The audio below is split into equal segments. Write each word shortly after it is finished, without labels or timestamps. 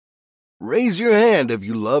Raise your hand if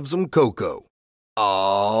you love some Coco.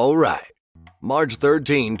 All right. March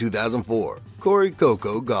 13, 2004, Cori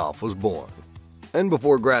Coco Gauff was born. And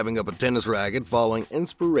before grabbing up a tennis racket following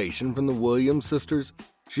inspiration from the Williams sisters,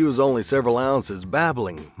 she was only several ounces,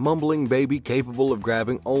 babbling, mumbling baby capable of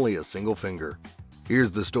grabbing only a single finger.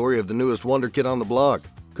 Here's the story of the newest wonder kid on the block,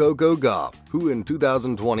 Coco Gauff, who in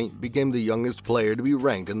 2020 became the youngest player to be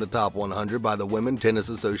ranked in the top 100 by the Women's Tennis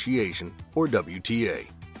Association, or WTA.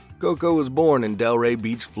 Coco was born in Delray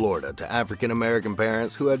Beach, Florida, to African-American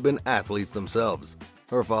parents who had been athletes themselves.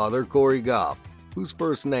 Her father, Coco Gauff, whose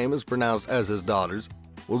first name is pronounced as his daughter's,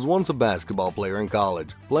 was once a basketball player in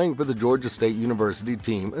college, playing for the Georgia State University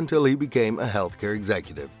team until he became a healthcare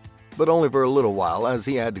executive, but only for a little while as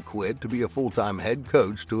he had to quit to be a full-time head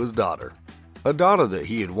coach to his daughter, a daughter that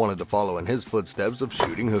he had wanted to follow in his footsteps of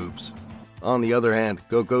shooting hoops. On the other hand,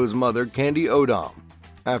 Coco's mother, Candy Odom,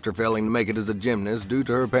 after failing to make it as a gymnast due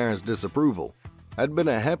to her parents' disapproval, had been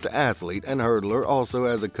a heptathlete and hurdler also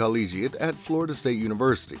as a collegiate at Florida State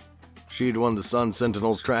University. She had won the Sun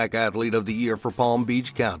Sentinels Track Athlete of the Year for Palm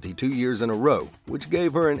Beach County 2 years in a row, which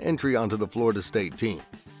gave her an entry onto the Florida State team.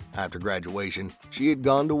 After graduation, she had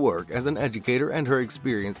gone to work as an educator, and her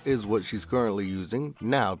experience is what she's currently using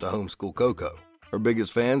now to homeschool Coco. Her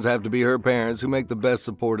biggest fans have to be her parents, who make the best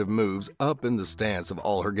supportive moves up in the stance of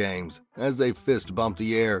all her games, as they fist bump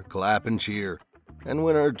the air, clap and cheer. And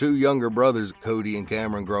when her two younger brothers, Cody and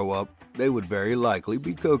Cameron, grow up, they would very likely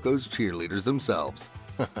be Coco's cheerleaders themselves.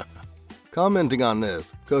 Commenting on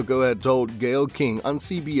this, Coco had told Gayle King on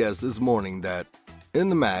CBS this morning that, "In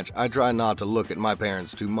the match, I try not to look at my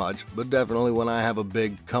parents too much, but definitely when I have a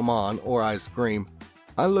big come on or I scream,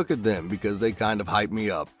 I look at them because they kind of hype me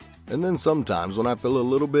up. And then sometimes when I feel a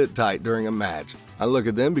little bit tight during a match, I look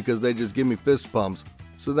at them because they just give me fist pumps,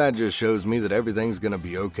 so that just shows me that everything's gonna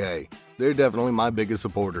be okay. They're definitely my biggest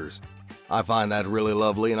supporters. I find that really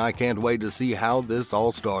lovely, and I can't wait to see how this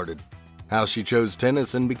all started. How she chose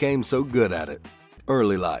tennis and became so good at it.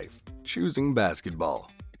 Early life, choosing basketball."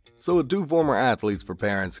 So with two former athletes for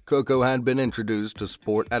parents, Coco had been introduced to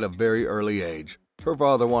sport at a very early age. Her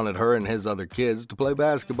father wanted her and his other kids to play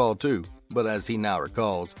basketball too, but as he now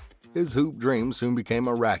recalls, his hoop dream soon became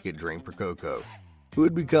a racket dream for Coco, who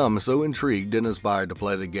had become so intrigued and inspired to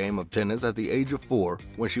play the game of tennis at the age of 4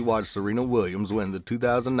 when she watched Serena Williams win the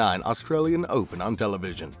 2009 Australian Open on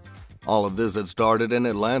television. All of this had started in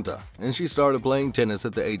Atlanta, and she started playing tennis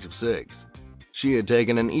at the age of 6. She had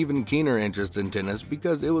taken an even keener interest in tennis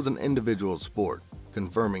because it was an individual sport.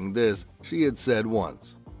 Confirming this, she had said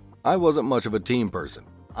once, "I wasn't much of a team person.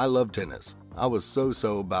 I love tennis. I was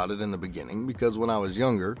so about it in the beginning because when I was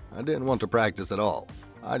younger, I didn't want to practice at all.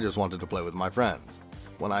 I just wanted to play with my friends.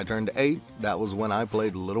 When I turned 8, that was when I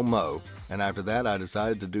played Little Mo, and after that I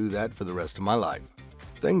decided to do that for the rest of my life."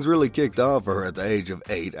 Things really kicked off for her at the age of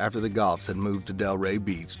 8 after the Gauffs had moved to Delray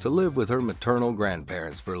Beach to live with her maternal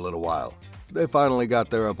grandparents for a little while. They finally got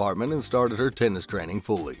their apartment and started her tennis training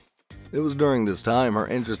fully. It was during this time her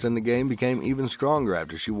interest in the game became even stronger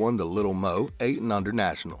after she won the Little Mo 8 and Under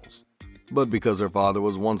Nationals. But because her father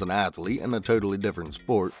was once an athlete in a totally different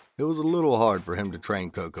sport, it was a little hard for him to train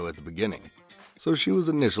Coco at the beginning. So she was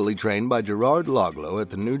initially trained by Gerard Loglo at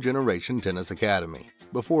the New Generation Tennis Academy,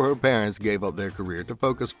 before her parents gave up their career to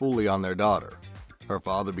focus fully on their daughter. Her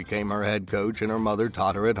father became her head coach and her mother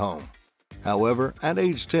taught her at home. However, at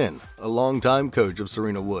age 10, a longtime coach of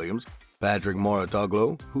Serena Williams, Patrick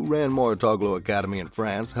Mouratoglou, who ran Mouratoglou Academy in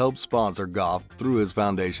France, helped sponsor Gauff through his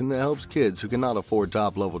foundation that helps kids who cannot afford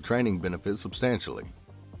top-level training benefits substantially.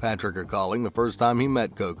 Patrick, recalling the first time he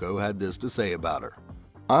met Coco, had this to say about her.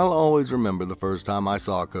 "I'll always remember the first time I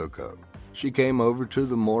saw Coco. She came over to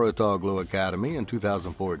the Mouratoglou Academy in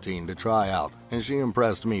 2014 to try out, and she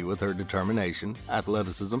impressed me with her determination,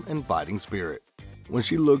 athleticism, and fighting spirit. When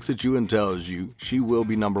she looks at you and tells you she will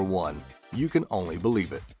be number one, you can only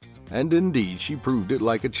believe it. And indeed, she proved it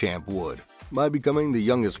like a champ would, by becoming the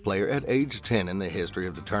youngest player at age 10 in the history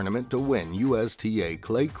of the tournament to win USTA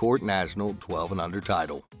Clay Court National 12 and Under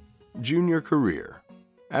title." Junior career.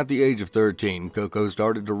 At the age of 13, Coco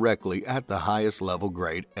started directly at the highest level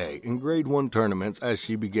Grade A in Grade 1 tournaments as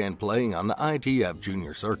she began playing on the ITF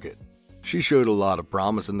Junior circuit. She showed a lot of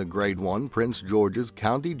promise in the Grade 1 Prince George's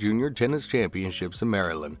County Junior Tennis Championships in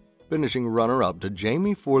Maryland, finishing runner-up to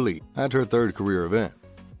Jamie Forley at her third career event.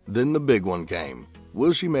 Then the big one came.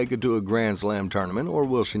 Will she make it to a Grand Slam tournament or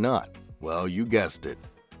will she not? Well, you guessed it.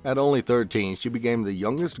 At only 13, she became the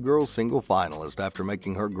youngest girls single finalist after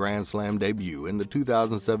making her Grand Slam debut in the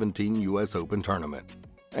 2017 US Open tournament.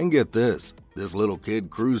 And get this little kid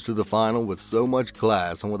cruised to the final with so much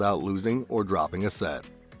class and without losing or dropping a set.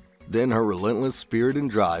 Then her relentless spirit and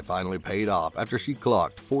drive finally paid off after she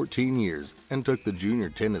clocked 14 years and took the junior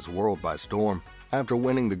tennis world by storm after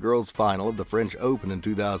winning the girls' final of the French Open in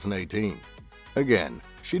 2018. Again,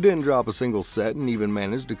 she didn't drop a single set and even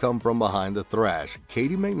managed to come from behind to thrash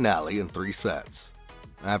Katie McNally in 3 sets.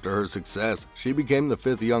 After her success, she became the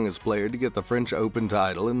 5th youngest player to get the French Open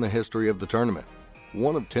title in the history of the tournament.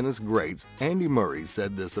 One of tennis greats, Andy Murray,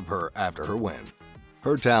 said this of her after her win.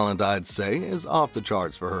 "Her talent, I'd say, is off the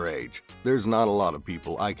charts for her age. There's not a lot of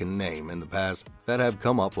people I can name in the past that have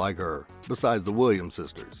come up like her, besides the Williams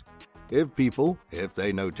sisters. If people, if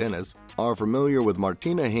they know tennis, are familiar with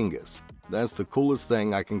Martina Hingis, that's the coolest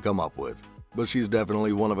thing I can come up with. But she's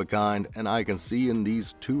definitely one of a kind, and I can see in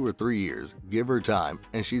these 2 or 3 years, give her time,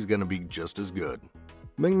 and she's gonna be just as good."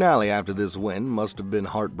 McNally, after this win, must have been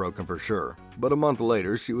heartbroken for sure, but a month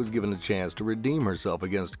later she was given a chance to redeem herself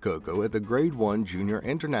against Coco at the Grade 1 Junior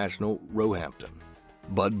International Roehampton.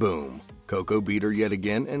 But boom, Coco beat her yet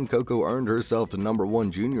again, and Coco earned herself the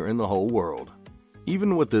 #1 junior in the whole world.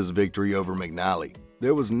 Even with this victory over McNally,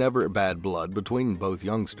 there was never bad blood between both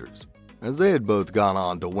youngsters, as they had both gone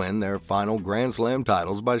on to win their final Grand Slam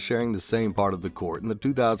titles by sharing the same part of the court in the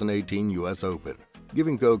 2018 US Open,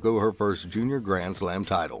 giving Coco her first junior Grand Slam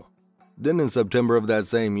title. Then in September of that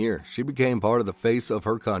same year, she became part of the face of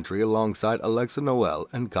her country alongside Alexa Noel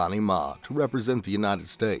and Connie Ma to represent the United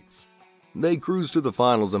States. They cruised to the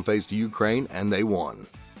finals and faced Ukraine, and they won.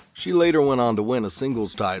 She later went on to win a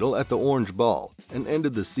singles title at the Orange Ball and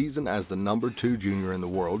ended the season as the #2 junior in the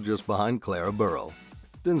world, just behind Clara Burrow.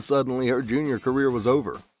 Then suddenly her junior career was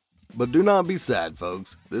over. But do not be sad,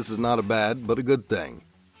 folks. This is not a bad, but a good thing.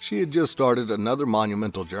 She had just started another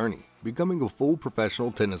monumental journey, becoming a full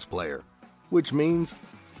professional tennis player, which means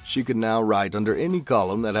she could now write under any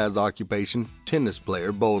column that has occupation tennis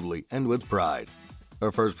player boldly and with pride.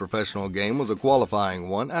 Her first professional game was a qualifying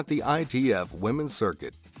one at the ITF Women's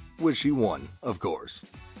Circuit, which she won, of course.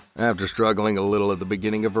 After struggling a little at the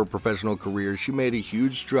beginning of her professional career, she made a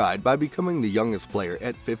huge stride by becoming the youngest player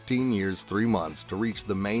at 15 years 3 months to reach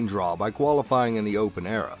the main draw by qualifying in the Open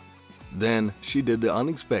era. Then, she did the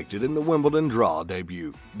unexpected in the Wimbledon draw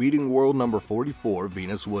debut, beating world number 44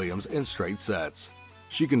 Venus Williams in straight sets.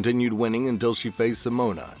 She continued winning until she faced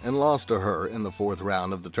Simona and lost to her in the 4th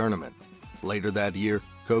round of the tournament. Later that year,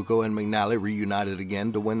 Coco and McNally reunited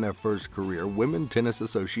again to win their first career Women's Tennis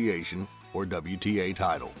Association or WTA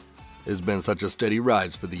title. It's been such a steady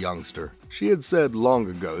rise for the youngster. She had said long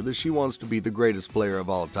ago that she wants to be the greatest player of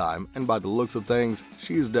all time, and by the looks of things,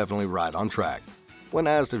 she is definitely right on track. When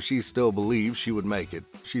asked if she still believes she would make it,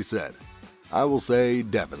 she said, "I will say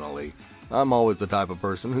definitely. I'm always the type of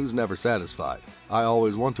person who's never satisfied. I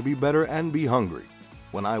always want to be better and be hungry.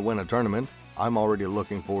 When I win a tournament, I'm already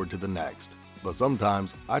looking forward to the next. But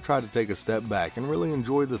sometimes I try to take a step back and really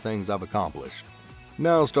enjoy the things I've accomplished."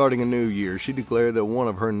 Now, starting a new year, she declared that one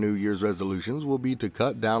of her New Year's resolutions will be to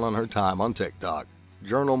cut down on her time on TikTok,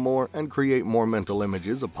 journal more, and create more mental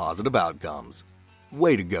images of positive outcomes.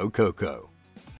 Way to go, Coco.